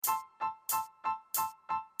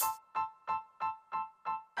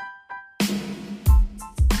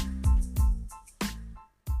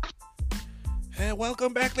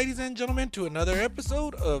welcome back, ladies and gentlemen, to another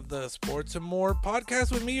episode of the Sports and More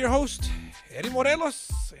podcast with me, your host, Eddie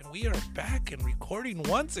Morelos. And we are back and recording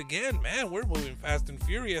once again. Man, we're moving fast and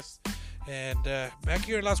furious. And back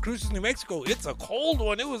here in Las Cruces, New Mexico, it's a cold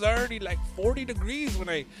one. It was already like 40 degrees when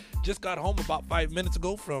I just got home about 5 minutes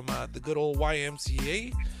ago from the good old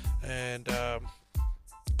YMCA. And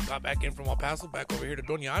got back in from El Paso, back over here to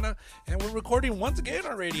Doña Ana, and we're recording once again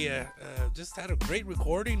already. Just had a great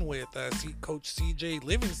recording with Coach CJ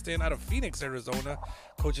Livingston out of Phoenix, Arizona.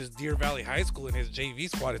 Coaches Deer Valley High School, and his JV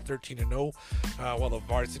squad is 13-0, while the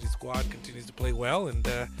varsity squad continues to play well. And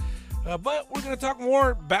but we're going to talk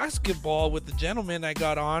more basketball with the gentleman I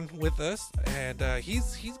got on with us, and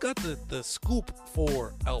he's got the scoop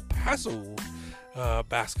for El Paso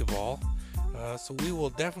basketball. So we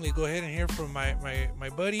will definitely go ahead and hear from my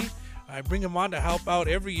buddy. I bring him on to help out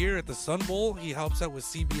every year at the Sun Bowl. He helps out with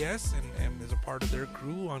CBS and is a part of their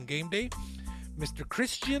crew on game day. Mr.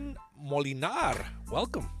 Christian Molinar,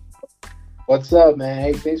 welcome. What's up, man?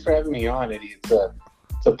 Hey, thanks for having me on, Eddie.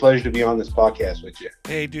 It's a pleasure to be on this podcast with you.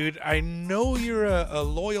 Hey, dude, I know you're a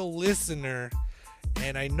loyal listener,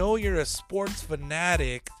 and I know you're a sports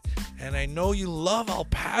fanatic, and I know you love El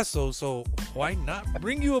Paso, so why not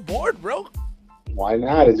bring you aboard, bro? Why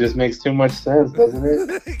not? It just makes too much sense, doesn't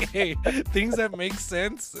it? Hey, things that make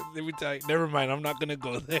sense. Let me tell you. Never mind. I'm not gonna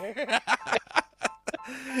go there.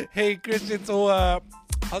 Hey, Christian. So,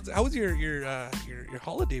 how was your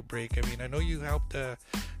holiday break? I mean, I know you helped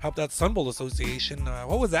out Sun Bowl Association.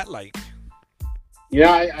 What was that like?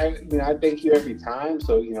 Yeah, I thank you every time.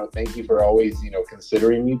 So, thank you for always,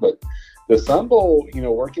 considering me. But the Sun Bowl,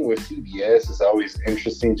 working with CBS is always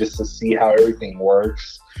interesting just to see how everything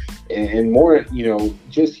works. And more,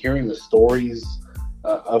 just hearing the stories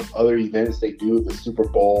of other events they do, the Super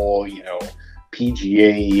Bowl,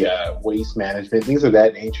 PGA, waste management, things of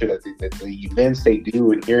that nature, that the events they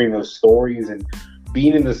do, and hearing those stories and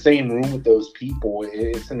being in the same room with those people,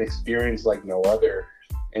 it's an experience like no other.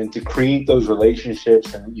 And to create those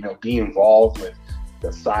relationships and, be involved with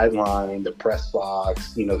the sideline, the press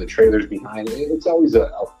box, the trailers behind it, it's always a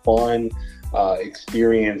fun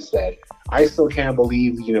experience that I still can't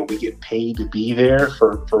believe, we get paid to be there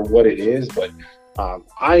for what it is. But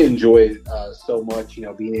I enjoy it so much,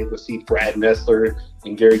 being able to see Brad Nessler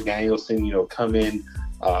and Gary Danielson, come in,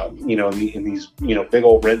 in these, big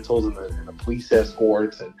old rentals and the police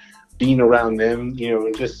escorts, and being around them,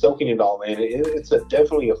 and just soaking it all in. It's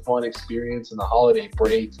definitely a fun experience in the holiday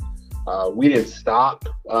break. We didn't stop.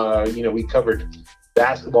 We covered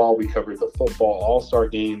basketball, we covered the football all-star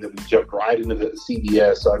game, then we jumped right into the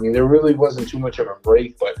CBS. So, there really wasn't too much of a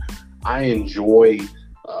break, but I enjoy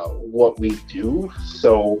what we do.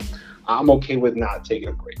 So I'm okay with not taking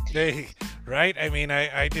a break. Hey, right? I mean,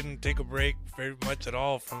 I didn't take a break very much at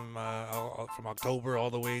all from October all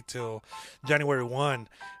the way till January 1.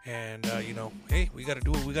 And, hey, we got to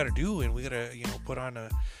do what we got to do, and we got to, put on a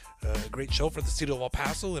great show for the city of El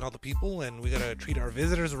Paso and all the people, and we gotta treat our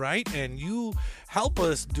visitors right. And you help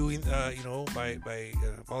us doing, by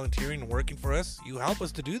volunteering and working for us. You help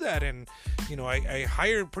us to do that, and I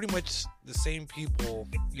hire pretty much the same people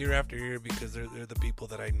year after year because they're the people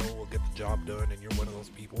that I know will get the job done, and you're one of those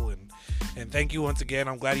people. And thank you once again.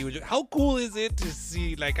 I'm glad you would. How cool is it to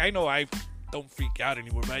see? Like, I know I don't freak out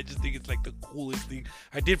anymore, but I just think it's like the coolest thing.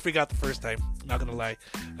 I did freak out the first time, not gonna lie.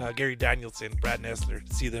 Gary Danielson, Brad Nessler,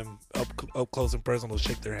 see them up close and personal,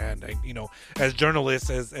 shake their hand. As journalists,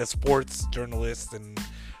 as sports journalists and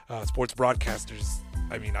sports broadcasters,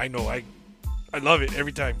 I know I love it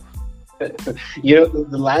every time. The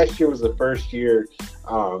last year was the first year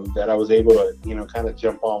that I was able to, kind of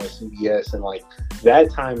jump on with CBS, and like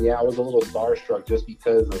that time, I was a little starstruck just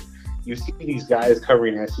because of, you see these guys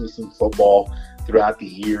covering SEC football throughout the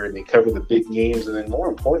year, and they cover the big games. And then more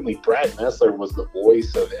importantly, Brad Nessler was the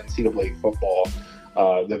voice of NCAA football,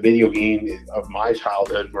 the video game of my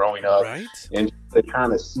childhood growing up. Right. And to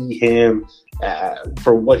kind of see him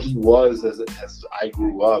for what he was as I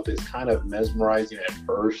grew up is kind of mesmerizing at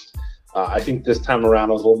first. I think this time around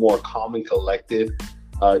I was a little more calm and collected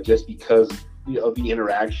just because of the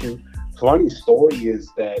interaction. Funny story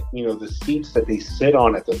is that, the seats that they sit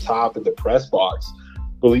on at the top of the press box,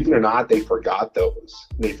 believe it or not, they forgot those.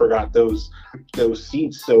 They forgot those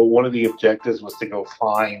seats. So one of the objectives was to go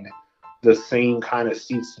find the same kind of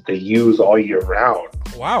seats that they use all year round.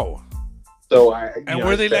 Wow. So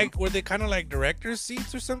were they kind of like director's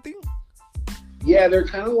seats or something? Yeah, they're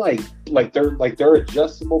kind of like they're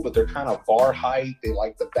adjustable, but they're kind of bar height. They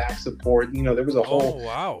like the back support. There was a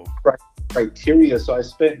whole criteria. So I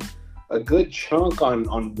spent a good chunk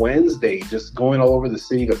on Wednesday just going all over the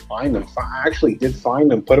city to find them. I actually did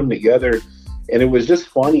find them, put them together, And it was just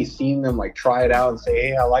funny seeing them like try it out and say,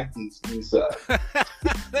 "Hey, I like these new seats."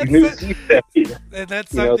 And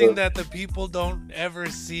that's something that the people don't ever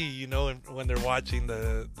see, you know, when they're watching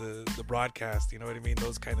the broadcast. You know what I mean?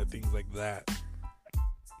 Those kind of things like that.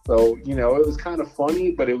 So, you know, it was kind of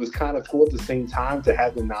funny, but it was kind of cool at the same time to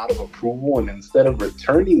have the nod of approval. And instead of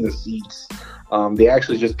returning the seats, they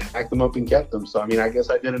actually just packed them up and kept them. So, I mean, I guess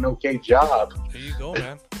I did an okay job. There you go,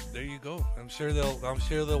 man. There you go. I'm sure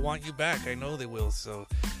they'll want you back. I know they will. So,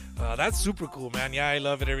 that's super cool, man. Yeah, I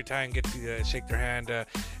love it every time I get to shake their hand.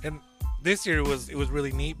 And this year it was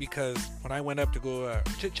really neat because when I went up to go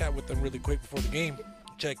chit chat with them really quick before the game,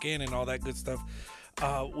 check in and all that good stuff.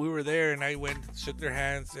 We were there and I went, shook their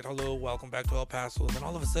hands, said hello, welcome back to El Paso, and then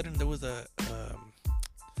all of a sudden there was a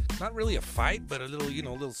not really a fight, but a little, you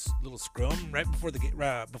know, little scrum right before the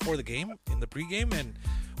game in the pregame, and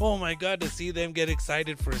oh my God, to see them get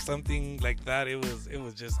excited for something like that, it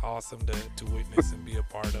was just awesome to witness and be a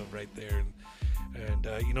part of right there. And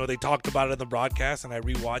you know, they talked about it in the broadcast, and I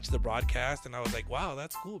rewatched the broadcast, and I was like, wow,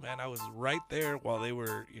 that's cool, man. I was right there while they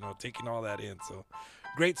were, you know, taking all that in. So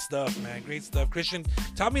great stuff, man. Great stuff. Christian,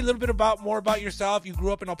 tell me a little bit more about yourself. You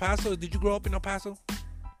grew up in El Paso. Did you grow up in El Paso?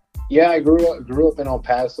 Yeah, I grew up in El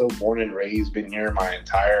Paso, born and raised, been here my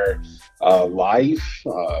entire life.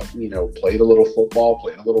 You know, played a little football,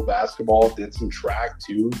 played a little basketball, did some track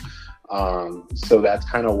too. So that's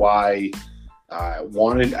kind of why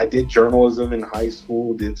I did journalism in high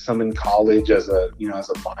school, did some in college as a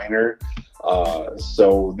minor.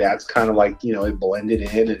 So that's kind of like, you know, it blended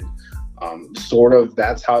in, and sort of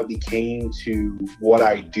that's how it became to what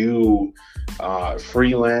I do,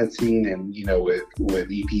 freelancing and, you know,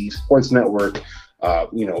 with EP Sports Network,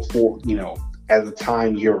 you know, for, you know, at the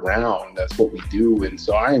time year round, that's what we do. And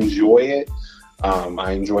so I enjoy it.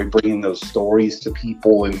 I enjoy bringing those stories to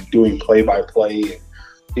people and doing play-by-play and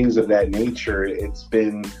things of that nature. It's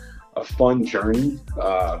been a fun journey.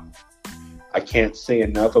 I can't say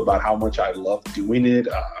enough about how much I love doing it.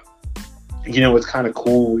 You know, it's kind of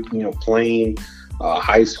cool, you know, playing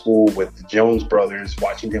high school with the Jones brothers,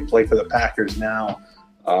 watching him play for the Packers now,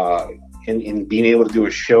 and being able to do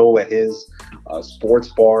a show at his sports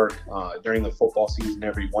bar during the football season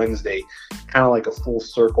every Wednesday, kind of like a full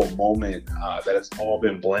circle moment that it's all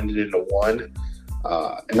been blended into one.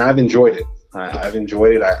 And I've enjoyed it. I've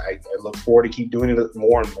enjoyed it. I look forward to keep doing it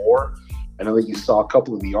more and more. I know that you saw a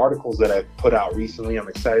couple of the articles that I've put out recently. I'm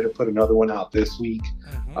excited to put another one out this week.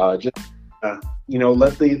 You know,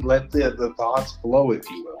 let the thoughts flow, if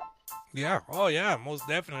you will. Yeah. Oh, yeah. Most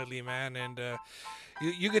definitely, man. And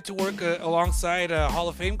you get to work alongside Hall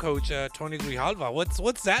of Fame coach Tony Grijalva.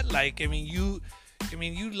 What's that like? I mean, you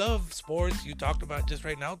love sports. You talked about just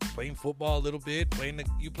right now playing football a little bit.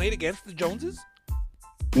 You played against the Joneses?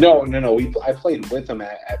 No. I played with him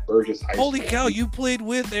at Burgess High School. Holy cow! You played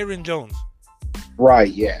with Aaron Jones.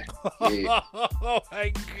 Right, yeah. Oh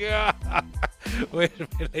my God. Wait a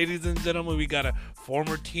minute, ladies and gentlemen, we got a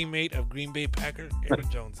former teammate of Green Bay Packers, Aaron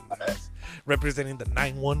Jones, in the house, representing the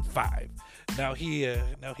 915. Now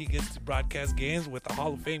he gets to broadcast games with the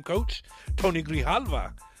Hall of Fame coach, Tony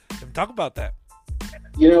Grijalva. Talk about that.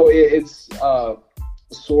 You know, it's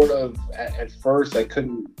sort of, at first, I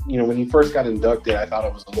couldn't, you know, when he first got inducted, I thought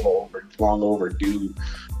it was a little long overdue.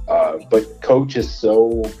 But Coach is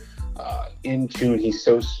so in tune. He's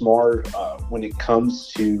so smart when it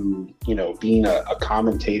comes to, you know, being a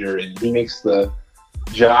commentator, and he makes the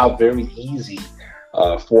job very easy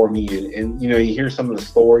for me. And, you know, you hear some of the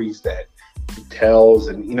stories that he tells,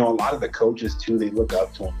 and, you know, a lot of the coaches too, they look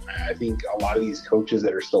up to him. I think a lot of these coaches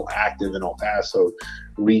that are still active in El Paso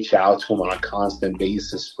reach out to him on a constant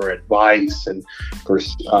basis for advice and for,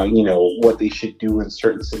 you know, what they should do in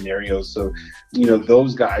certain scenarios. So, you know,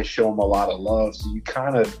 those guys show him a lot of love. So you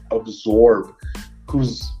kind of absorb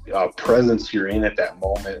whose presence you're in at that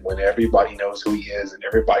moment, when everybody knows who he is and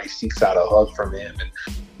everybody seeks out a hug from him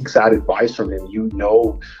and seeks out advice from him. You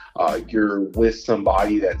know, you're with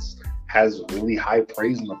somebody has really high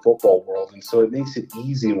praise in the football world. And so it makes it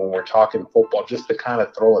easy when we're talking football just to kind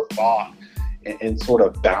of throw a thought and sort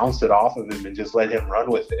of bounce it off of him and just let him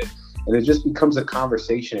run with it. And it just becomes a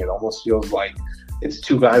conversation. It almost feels like it's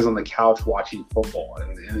two guys on the couch watching football.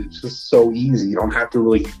 And it's just so easy. You don't have to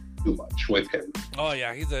really do much with him. Oh,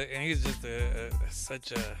 yeah. He's just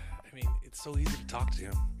such a, I mean, it's so easy to talk to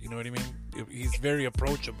him. You know what I mean? He's very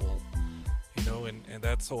approachable. You know, and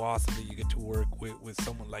that's so awesome that you get to work with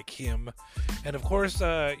someone like him. And of course,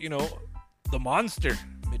 you know, the monster,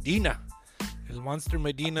 Medina. El Monster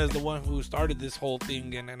Medina is the one who started this whole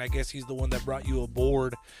thing, and I guess he's the one that brought you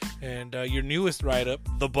aboard. And your newest write-up,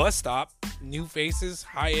 The Bus Stop, New Faces,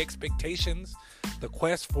 High Expectations, The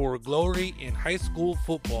Quest for Glory in High School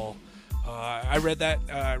Football. I read that.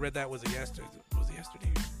 Was it yesterday?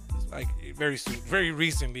 Like very soon, very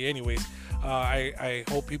recently. Anyways, I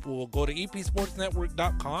hope people will go to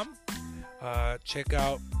epsportsnetwork.com. Check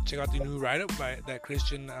out the new write-up that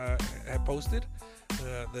Christian had posted.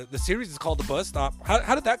 The series is called The Bus Stop.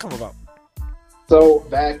 How did that come about? So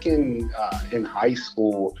back in high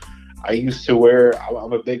school, I used to wear.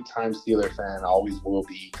 I'm a big time Steeler fan. Always will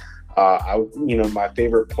be. My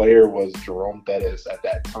favorite player was Jerome Bettis at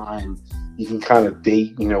that time. You can kind of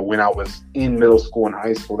date, when I was in middle school and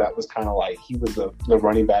high school, that was kind of like he was the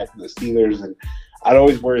running back of the Steelers, and I'd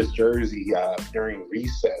always wear his jersey during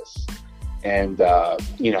recess. And, I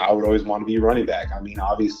would always want to be a running back. I mean,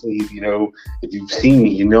 obviously, if you've seen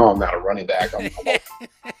me, I'm not a running back.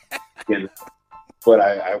 But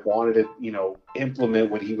I wanted to, implement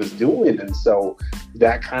what he was doing. And so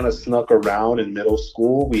that kind of snuck around in middle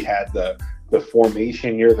school. We had the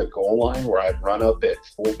formation near the goal line where I'd run up at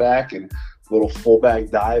fullback and little fullback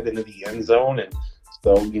dive into the end zone. And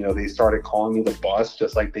so, they started calling me the Bus,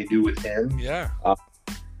 just like they do with him. Yeah.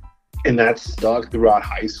 And that stuck throughout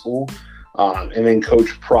high school. And then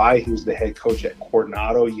Coach Pry, who's the head coach at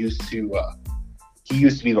Coronado, used to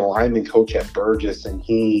be the lineman coach at Burgess, and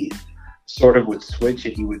he sort of would switch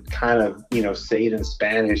it. He would kind of, say it in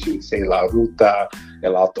Spanish. He would say La Ruta,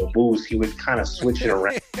 El Autobus. He would kind of switch it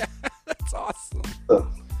around. That's awesome.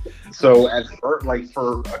 So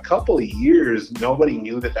for a couple of years, nobody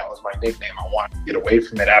knew that was my nickname. I wanted to get away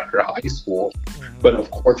from it after high school. Mm-hmm. But of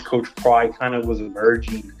course, Coach Pry kind of was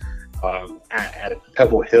emerging at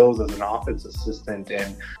Pebble Hills as an office assistant.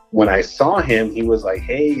 And when I saw him, he was like,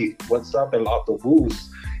 "Hey, what's up, El Autobus?"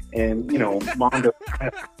 And, Mondo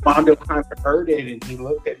kind of heard it, and he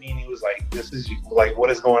looked at me and he was like, "This is like, what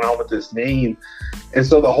is going on with this name?" And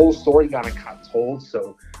so the whole story got told.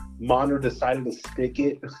 So Mondo decided to stick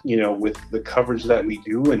it, with the coverage that we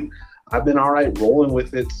do. And I've been all right rolling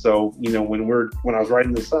with it. So, when I was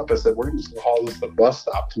writing this up, I said, we're just going to call this The Bus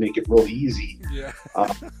Stop to make it real easy. Yeah.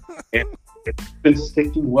 And it's been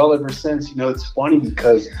sticking well ever since. It's funny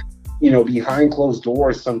because, behind closed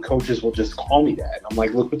doors, some coaches will just call me that. And I'm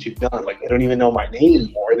like, look what you've done. Like, they don't even know my name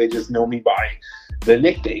anymore. They just know me by the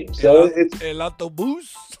nickname. So it's El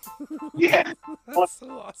Autobus. Yeah. That's so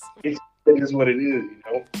awesome. It is what it is,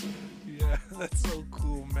 Yeah, that's so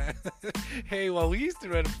cool, man. Hey, well, we used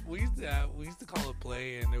to call a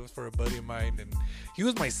play, and it was for a buddy of mine, and he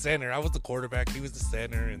was my center. I was the quarterback. He was the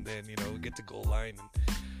center, and then we get to goal line,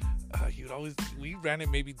 and we ran it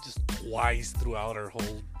maybe just twice throughout our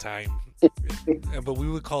whole time, but we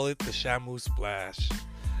would call it the Shamu Splash.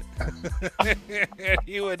 And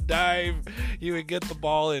he would dive. He would get the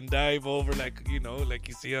ball and dive over, like you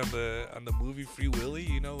see on the movie Free Willy,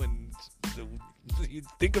 and you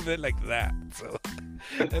think of it like that. So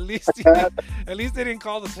at least they didn't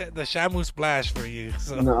call the Shamu Splash for you.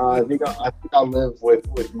 So. No, I think I'll live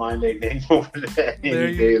with my nickname over there.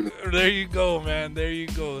 There you go, man. There you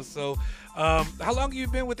go. So, how long have you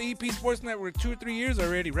been with the EP Sports Network? 2 or 3 years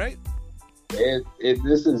already, right?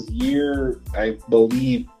 This is I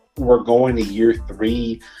believe we're going to year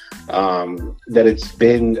 3 that it's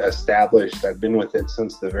been established. I've been with it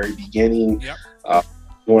since the very beginning. Yep. I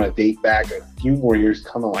want to date back a few more years,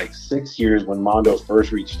 coming like 6 years when Mondo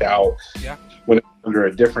first reached out. Yeah. When it was under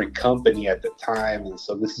a different company at the time. And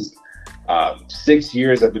so this is 6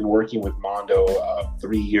 years I've been working with Mondo,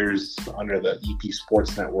 3 years under the EP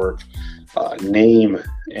Sports Network name.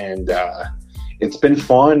 And it's been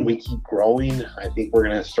fun. We keep growing. I think we're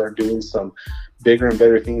going to start doing some bigger and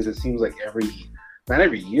better things. It seems like not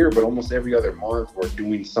every year, but almost every other month, we're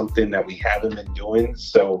doing something that we haven't been doing.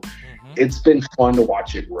 So it's been fun to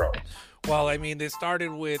watch it grow. Well, I mean, they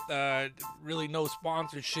started with really no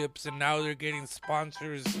sponsorships, and now they're getting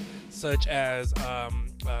sponsors such as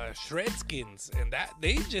Shredskins, and that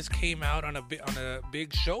they just came out on a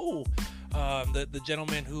big show. The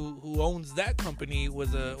gentleman who owns that company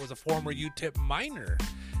was a former UTEP minor,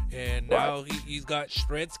 and now he's got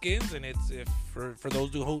Shredskins, and it's for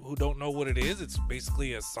those who don't know what it is, it's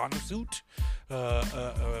basically a sauna suit, but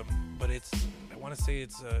I want to say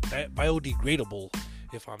it's biodegradable,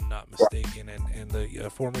 if I'm not mistaken, and the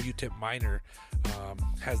former UTEP minor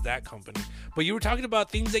has that company. But you were talking about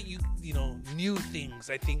things that new things.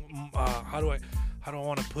 I think how do I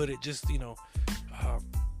want to put it? Just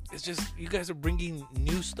it's just you guys are bringing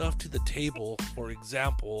new stuff to the table. For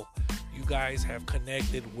example, you guys have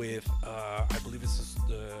connected with, I believe it's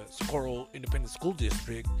the Socorro Independent School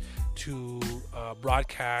District to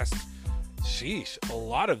broadcast, a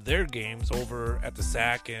lot of their games over at the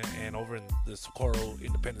SAC and over in the Socorro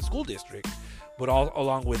Independent School District. But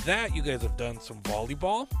along with that, you guys have done some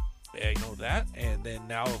volleyball. Yeah, you know that. And then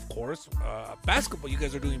now, of course, basketball. You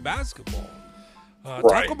guys are doing basketball. Right.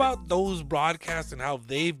 Talk about those broadcasts and how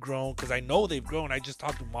they've grown, because I know they've grown. I just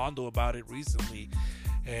talked to Mondo about it recently,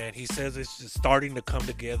 and he says it's just starting to come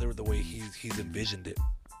together the way he's envisioned it.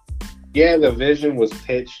 Yeah, the vision was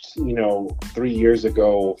pitched, 3 years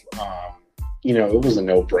ago. It was a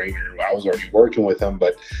no-brainer. I was already working with him,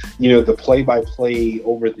 but, the play-by-play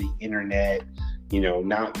over the internet,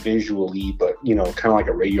 not visually, but, kind of like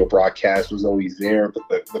a radio broadcast was always there.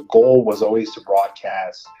 But the goal was always to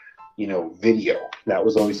broadcast, video. That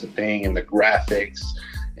was always the thing, and the graphics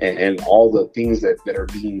and all the things that are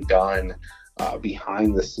being done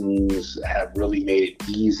behind the scenes have really made it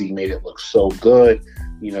easy, made it look so good,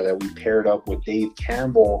 that we paired up with Dave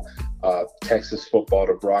Campbell, Texas football,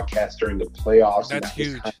 to broadcast during the playoffs. That's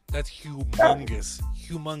huge. That's humongous.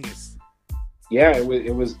 Humongous. Yeah,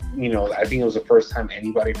 it was, I think it was the first time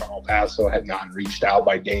anybody from El Paso had gotten reached out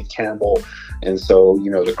by Dave Campbell. And so,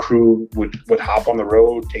 the crew would hop on the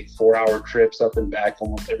road, take 4-hour trips up and back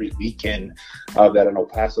almost every weekend that an El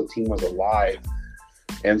Paso team was alive.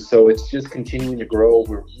 And so it's just continuing to grow.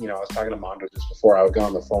 I was talking to Mondo just before I got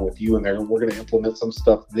on the phone with you, and we're going to implement some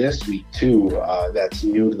stuff this week too that's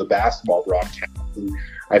new to the basketball broadcast. And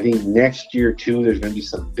I think next year too, there's going to be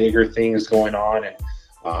some bigger things going on. And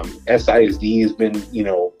SISD has been,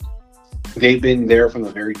 they've been there from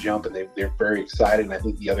the very jump, and they're very excited. And I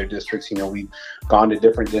think the other districts, we've gone to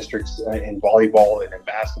different districts in volleyball and in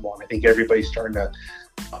basketball, and I think everybody's starting to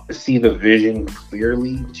see the vision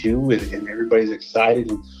clearly too, and everybody's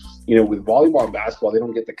excited. And with volleyball and basketball, they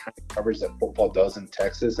don't get the kind of coverage that football does in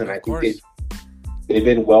Texas, and I think they've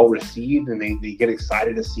been well received, and they get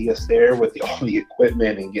excited to see us there with all the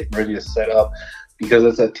equipment and getting ready to set up, because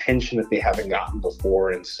it's attention that they haven't gotten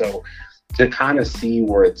before. And so to kind of see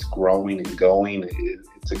where it's growing and going,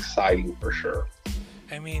 it's exciting for sure.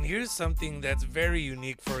 I mean, here's something that's very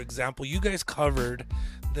unique. For example, you guys covered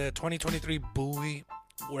the 2023 Bowie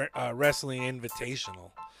Wrestling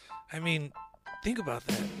Invitational. I mean, think about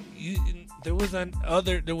that. There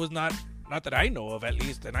was not that I know of, at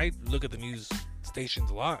least, and I look at the news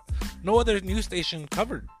stations a lot. No other news station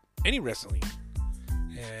covered any wrestling.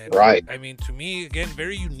 And, right. I mean, to me, again,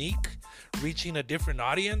 very unique, reaching a different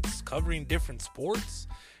audience, covering different sports,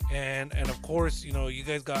 and of course, you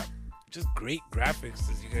guys got just great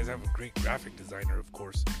graphics, as you guys have a great graphic designer, of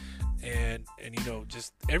course, and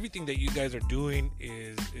just everything that you guys are doing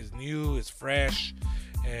is new, is fresh,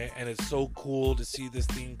 and it's so cool to see this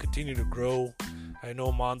thing continue to grow. I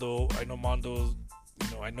know Mondo's,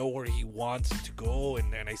 I know where he wants it to go,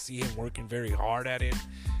 and I see him working very hard at it.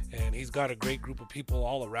 And he's got a great group of people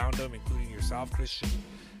all around him, including yourself, Christian.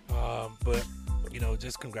 But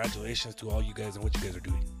just congratulations to all you guys and what you guys are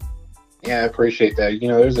doing. Yeah, I appreciate that.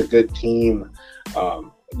 There's a good team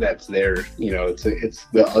that's there. It's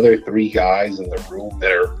the other 3 guys in the room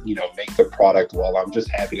that are, make the product well. I'm just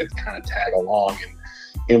happy to kind of tag along and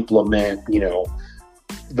implement,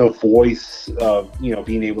 the voice of,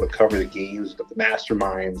 being able to cover the games, but the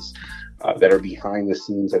masterminds that are behind the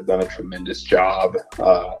scenes have done a tremendous job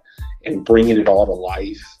in bringing it all to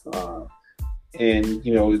life. And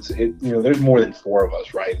there's more than 4 of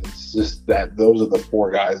us, right? It's just that those are the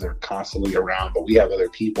 4 guys that are constantly around, but we have other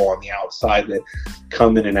people on the outside that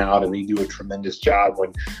come in and out, and they do a tremendous job.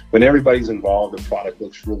 When everybody's involved, the product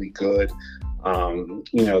looks really good. I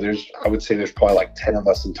would say there's probably like 10 of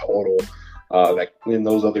us in total. And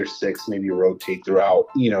those other 6 maybe rotate throughout,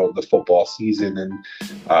 the football season.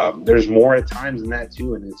 And there's more at times than that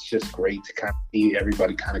too. And it's just great to kind of see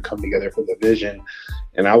everybody kind of come together for the vision.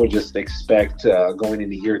 And I would just expect going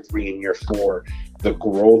into year 3 and year 4, the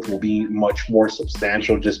growth will be much more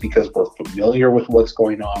substantial, just because we're familiar with what's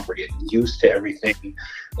going on. We're getting used to everything,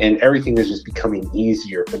 and everything is just becoming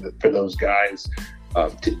easier for those guys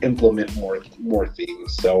to implement more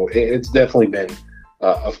things. So it's definitely been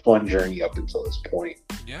a fun journey up until this point.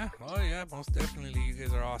 Yeah, oh yeah, most definitely. You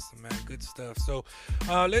guys are awesome, man. Good stuff. So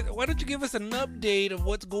why don't you give us an update of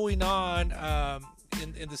what's going on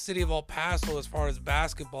in the city of El Paso as far as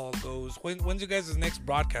basketball goes? When's your guys' next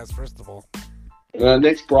broadcast, first of all?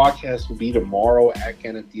 Next broadcast will be tomorrow at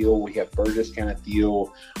Canantillo. We have Burgess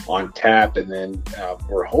Canantillo on tap, and then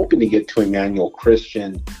we're hoping to get to Emmanuel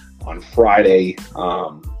Christian on Friday.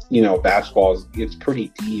 Basketball it's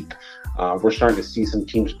pretty deep We're starting to see some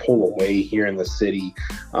teams pull away here in the city.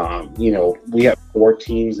 We have 4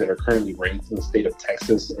 teams that are currently ranked in the state of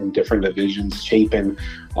Texas in different divisions. Chapin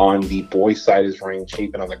on the boys' side is ranked.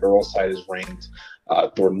 Chapin on the girls' side is ranked.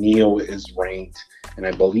 Tornillo is ranked. And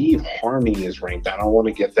I believe Harmony is ranked. I don't want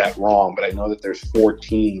to get that wrong, but I know that there's 4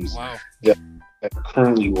 teams that are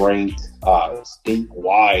currently ranked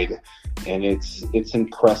statewide. And it's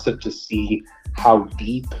impressive to see how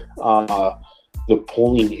deep the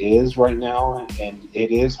polling is right now, and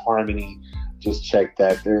it is Harmony. Just check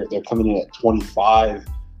that they're coming in at 25.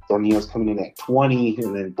 Tornillo's coming in at 20,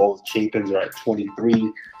 and then both Chapins are at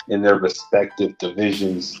 23 in their respective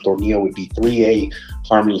divisions. Tornillo would be 3A,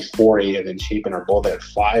 Harmony 4A, and then Chapin are both at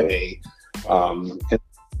 5A. And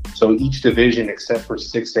so each division, except for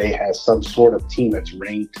 6A, has some sort of team that's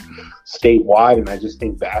ranked statewide. And I just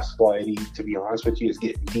think basketball, Eddie, to be honest with you, is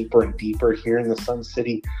getting deeper and deeper here in the Sun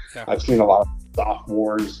City. Yeah. I've seen a lot of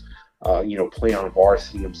sophomores, play on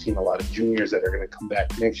varsity. I'm seeing a lot of juniors that are going to come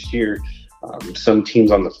back next year. Some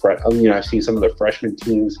teams on the I've seen some of the freshman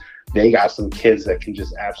teams. They got some kids that can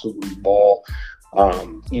just absolutely ball.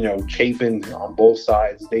 Chapin on both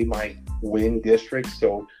sides, they might win districts.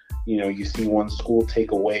 So, you see one school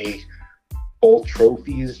take away both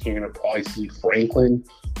trophies. You're going to probably see Franklin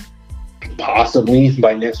possibly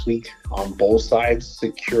by next week on both sides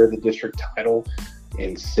secure the district title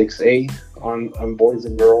in 6A on boys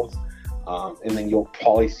and girls. And then you'll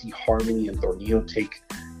probably see Harmony and Tornillo take,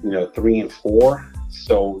 3 and 4.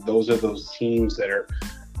 So those are those teams that are,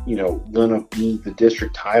 going to be the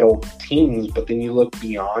district title teams. But then you look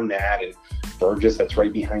beyond that, and Burgess, that's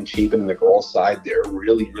right behind Chapin on the girls' side. They're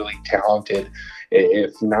really, really talented.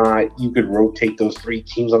 If not, you could rotate those 3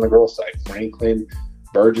 teams on the girls' side. Franklin,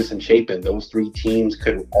 Burgess, and Chapin. Those 3 teams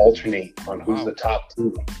could alternate on who's the top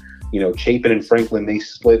 2. Chapin and Franklin, they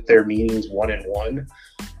split their meetings 1-1.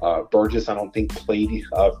 Burgess, I don't think played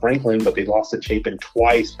Franklin, but they lost to Chapin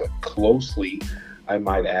twice, but closely, I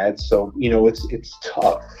might add. So, it's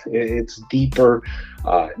tough. It's deeper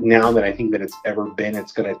now than I think that it's ever been.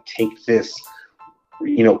 It's going to take this,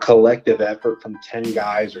 collective effort from 10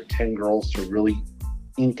 guys or 10 girls to really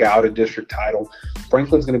ink out a district title.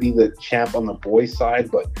 Franklin's going to be the champ on the boys' side,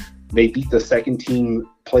 but they beat the second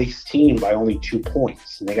place team by only 2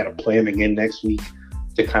 points. And they got to play them again next week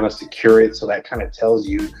to kind of secure it. So that kind of tells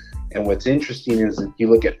you. And what's interesting is if you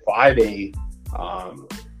look at 5A,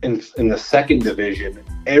 in the second division,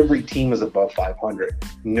 every team is above 500.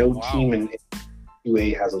 No team in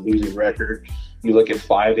 2A has a losing record. You look at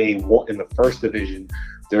 5A in the first division,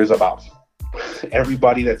 there's about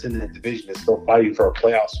everybody that's in that division is still fighting for a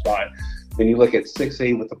playoff spot. Then you look at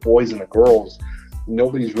 6A with the boys and the girls,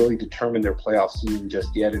 nobody's really determined their playoff season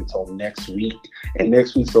just yet until next week. And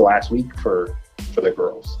next week's the last week for the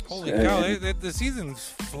girls. Holy cow, the season's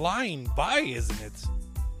flying by, isn't it?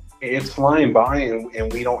 It's flying by,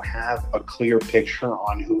 and we don't have a clear picture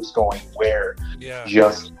on who's going where,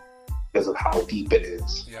 just because of how deep it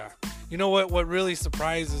is. Yeah. You know what really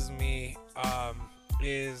surprises me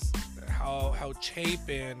is how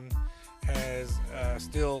Chapin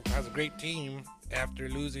still has a great team after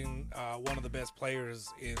losing one of the best players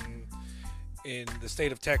in the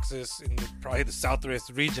state of Texas, in probably the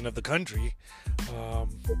southwest region of the country,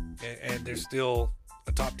 and they're still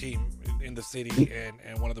a top team in the city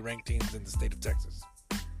and one of the ranked teams in the state of Texas.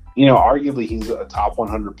 Arguably he's a top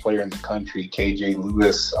 100 player in the country, KJ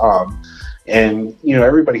Lewis. And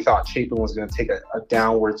everybody thought Chapin was going to take a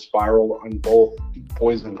downward spiral on both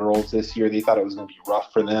boys and girls this year. They thought it was going to be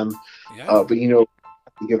rough for them. Yeah. But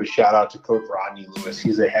to give a shout out to Coach Rodney Lewis.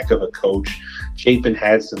 He's a heck of a coach. Chapin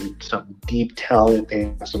had some deep talent.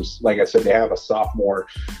 They have some, like I said, they have a sophomore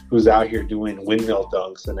who's out here doing windmill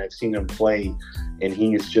dunks, and I've seen him play, and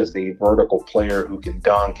he is just a vertical player who can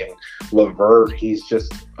dunk. And Levert, he's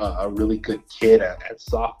just a really good kid at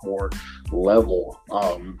sophomore level,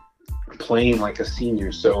 playing like a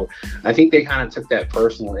senior. So I think they kind of took that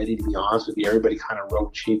personal. Eddie, to be honest with you, everybody kind of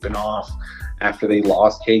wrote Chapin off after they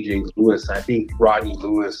lost KJ Lewis. I think Rodney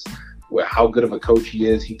Lewis, how good of a coach he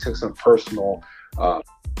is, he took some personal,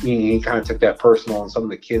 he kind of took that personal, and some of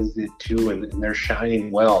the kids did too, and they're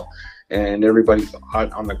shining well. And everybody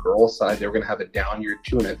thought on the girls' side they were going to have a down year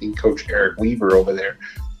too, and I think Coach Eric Weaver over there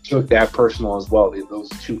took that personal as well. Those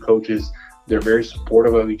two coaches, they're very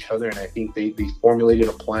supportive of each other, and I think they formulated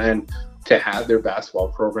a plan to have their basketball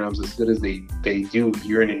programs as good as they do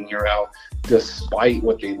year in and year out, despite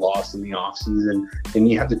what they lost in the offseason. And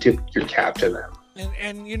you have to tip your cap to them.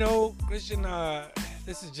 And Christian,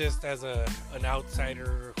 this is just as an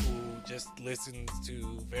outsider who just listens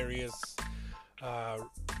to various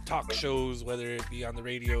talk shows, whether it be on the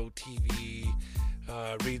radio, TV,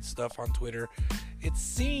 read stuff on Twitter, it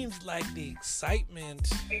seems like the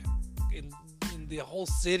excitement in the whole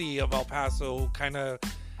city of El Paso kind of,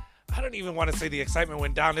 I don't even want to say the excitement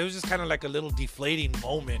went down. It was just kind of like a little deflating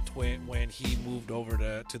moment when he moved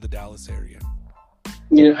over to the Dallas area.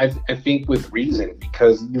 Yeah, I think with reason,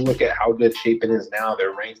 because you look at how good shape it is now.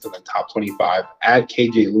 They're ranked in the top 25. Add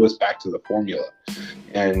KJ Lewis back to the formula,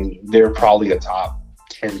 and they're probably a top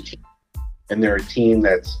 10 team. And they're a team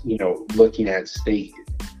that's, looking at state.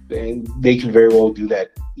 And they can very well do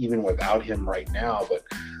that even without him right now. But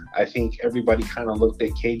I think everybody kind of looked at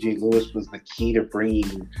KJ Lewis was the key to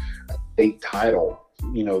bringing a state title,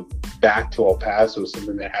 back to El Paso,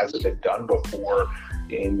 something that hasn't been done before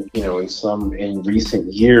in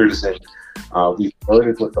recent years. And we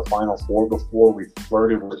flirted with the Final Four before. We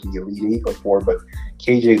flirted with the Elite Eight before. But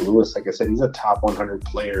KJ Lewis, like I said, he's a top 100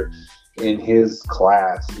 player in his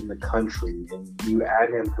class in the country, and you add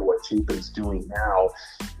him to what Chapin's doing now,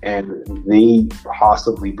 and they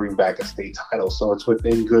possibly bring back a state title. So it's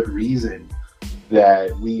within good reason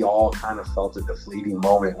that we all kind of felt a deflating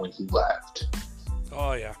moment when he left.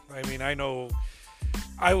 Oh yeah, I mean, I know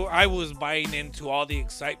I was buying into all the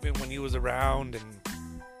excitement when he was around, and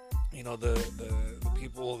the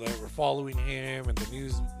people that were following him, and the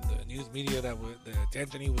news media the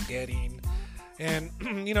attention he was getting. And,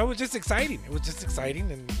 it was just exciting.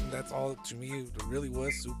 And that's all to me. It really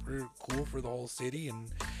was super cool for the whole city.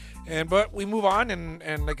 But we move on.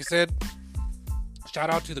 And like I said, shout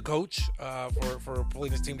out to the coach for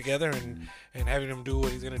pulling his team together and having him do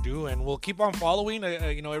what he's going to do. And we'll keep on following.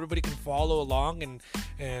 Everybody can follow along and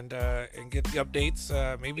get the updates.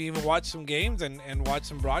 Maybe even watch some games and watch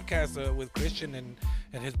some broadcasts with Christian and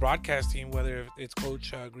his broadcast team, whether it's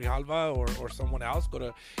Coach Grijalva or someone else. Go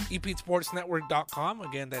to epsportsnetwork.com.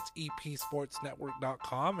 Again, that's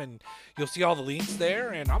epsportsnetwork.com, and you'll see all the links there.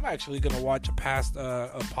 And I'm actually going to watch a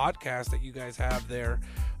podcast that you guys have there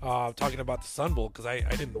talking about the Sun Bowl, because I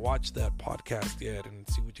didn't watch that podcast yet, and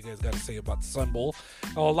see what you guys got to say about the Sun Bowl.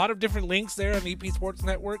 A lot of different links there on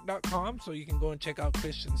epsportsnetwork.com, so you can go and check out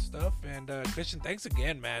Christian's stuff. And Christian, thanks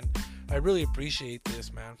again, man. I really appreciate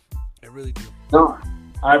this, man. I really do. No,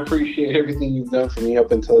 I appreciate everything you've done for me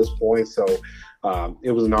up until this point. So it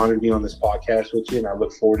was an honor to be on this podcast with you, and I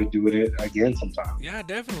look forward to doing it again sometime. Yeah,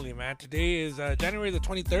 definitely, man. Today is January the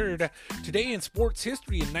 23rd. Today in sports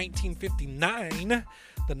history, in 1959,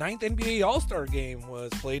 the 9th NBA All-Star Game was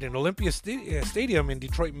played in Olympia Stadium in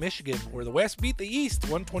Detroit, Michigan, where the West beat the East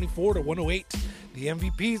 124-108. The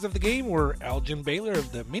MVPs of the game were Elgin Baylor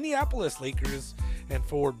of the Minneapolis Lakers and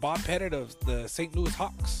forward Bob Pettit of the St. Louis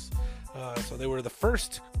Hawks. So they were the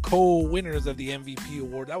first co-winners of the MVP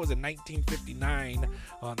award. That was in 1959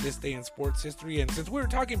 on this day in sports history. And since we were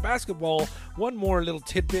talking basketball, one more little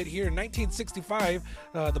tidbit here. In 1965,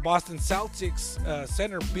 the Boston Celtics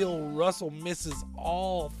center Bill Russell misses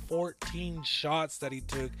all 14 shots that he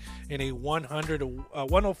took in a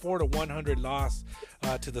 104-100 loss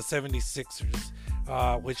to the 76ers,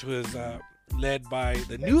 which was led by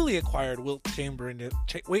the newly acquired Wilt Chamberlain, and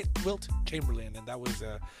that was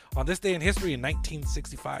on this day in history in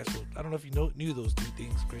 1965. So I don't know if you knew those two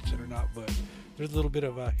things, Christian, or not, but there's a little bit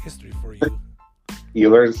of history for you. You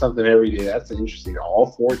learn something every day. That's interesting. All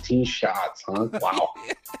 14 shots, huh? Wow.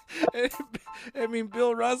 I mean,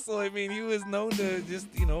 Bill Russell, he was known to just,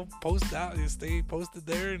 post out, stay posted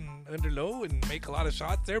there and under low and make a lot of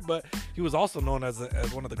shots there, but he was also known as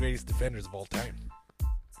one of the greatest defenders of all time.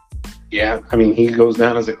 Yeah, he goes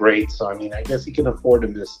down as a great, so I guess he can afford to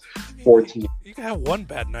miss 14. You can have one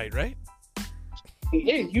bad night, right?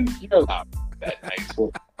 Yeah, you're allowed bad nights.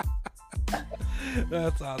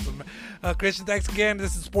 That's awesome. Christian, thanks again.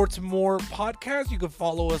 This is Sports and More Podcast. You can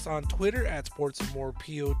follow us on Twitter at Sports and More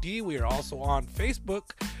POD. We are also on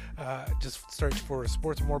Facebook. Just search for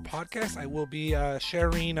Sports and More Podcast. I will be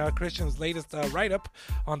sharing Christian's latest write-up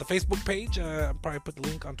on the Facebook page. I'll probably put the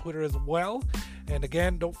link on Twitter as well. And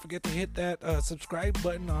again, don't forget to hit that subscribe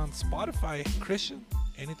button on Spotify. Christian,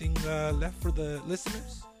 anything left for the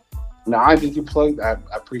listeners? No, I think you plugged. I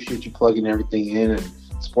appreciate you plugging everything in, and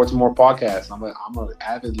Sports and More Podcast. I'm an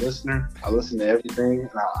avid listener. I listen to everything, and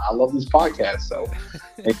I love these podcasts. So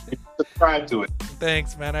subscribe to it.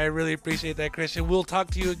 Thanks, man. I really appreciate that, Christian. We'll talk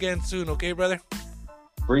to you again soon, okay, brother?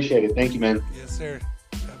 Appreciate it. Thank you, man. Yes, sir.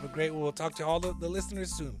 Have a great one. We'll talk to all the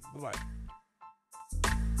listeners soon. Bye-bye.